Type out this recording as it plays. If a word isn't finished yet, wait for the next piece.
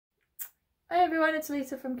Hi everyone, it's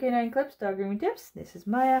Lisa from Canine Clips Dog Grooming Tips. This is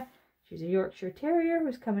Maya. She's a Yorkshire Terrier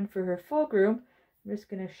who's coming for her full groom. I'm just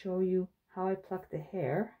going to show you how I pluck the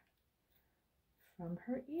hair from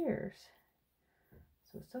her ears.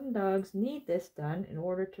 So some dogs need this done in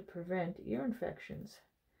order to prevent ear infections,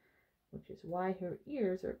 which is why her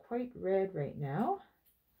ears are quite red right now.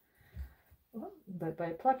 But by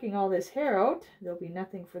plucking all this hair out, there'll be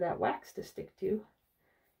nothing for that wax to stick to.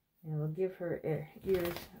 And it'll give her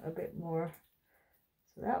ears a bit more.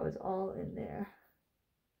 So that was all in there.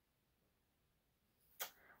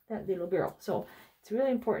 That little girl. So it's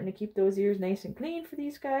really important to keep those ears nice and clean for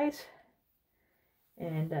these guys.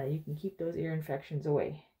 And you can keep those ear infections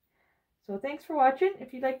away. So thanks for watching.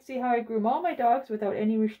 If you'd like to see how I groom all my dogs without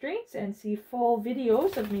any restraints and see full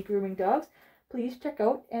videos of me grooming dogs, please check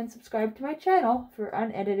out and subscribe to my channel for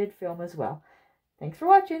unedited film as well. Thanks for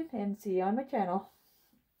watching and see you on my channel.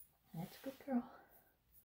 That's a good girl.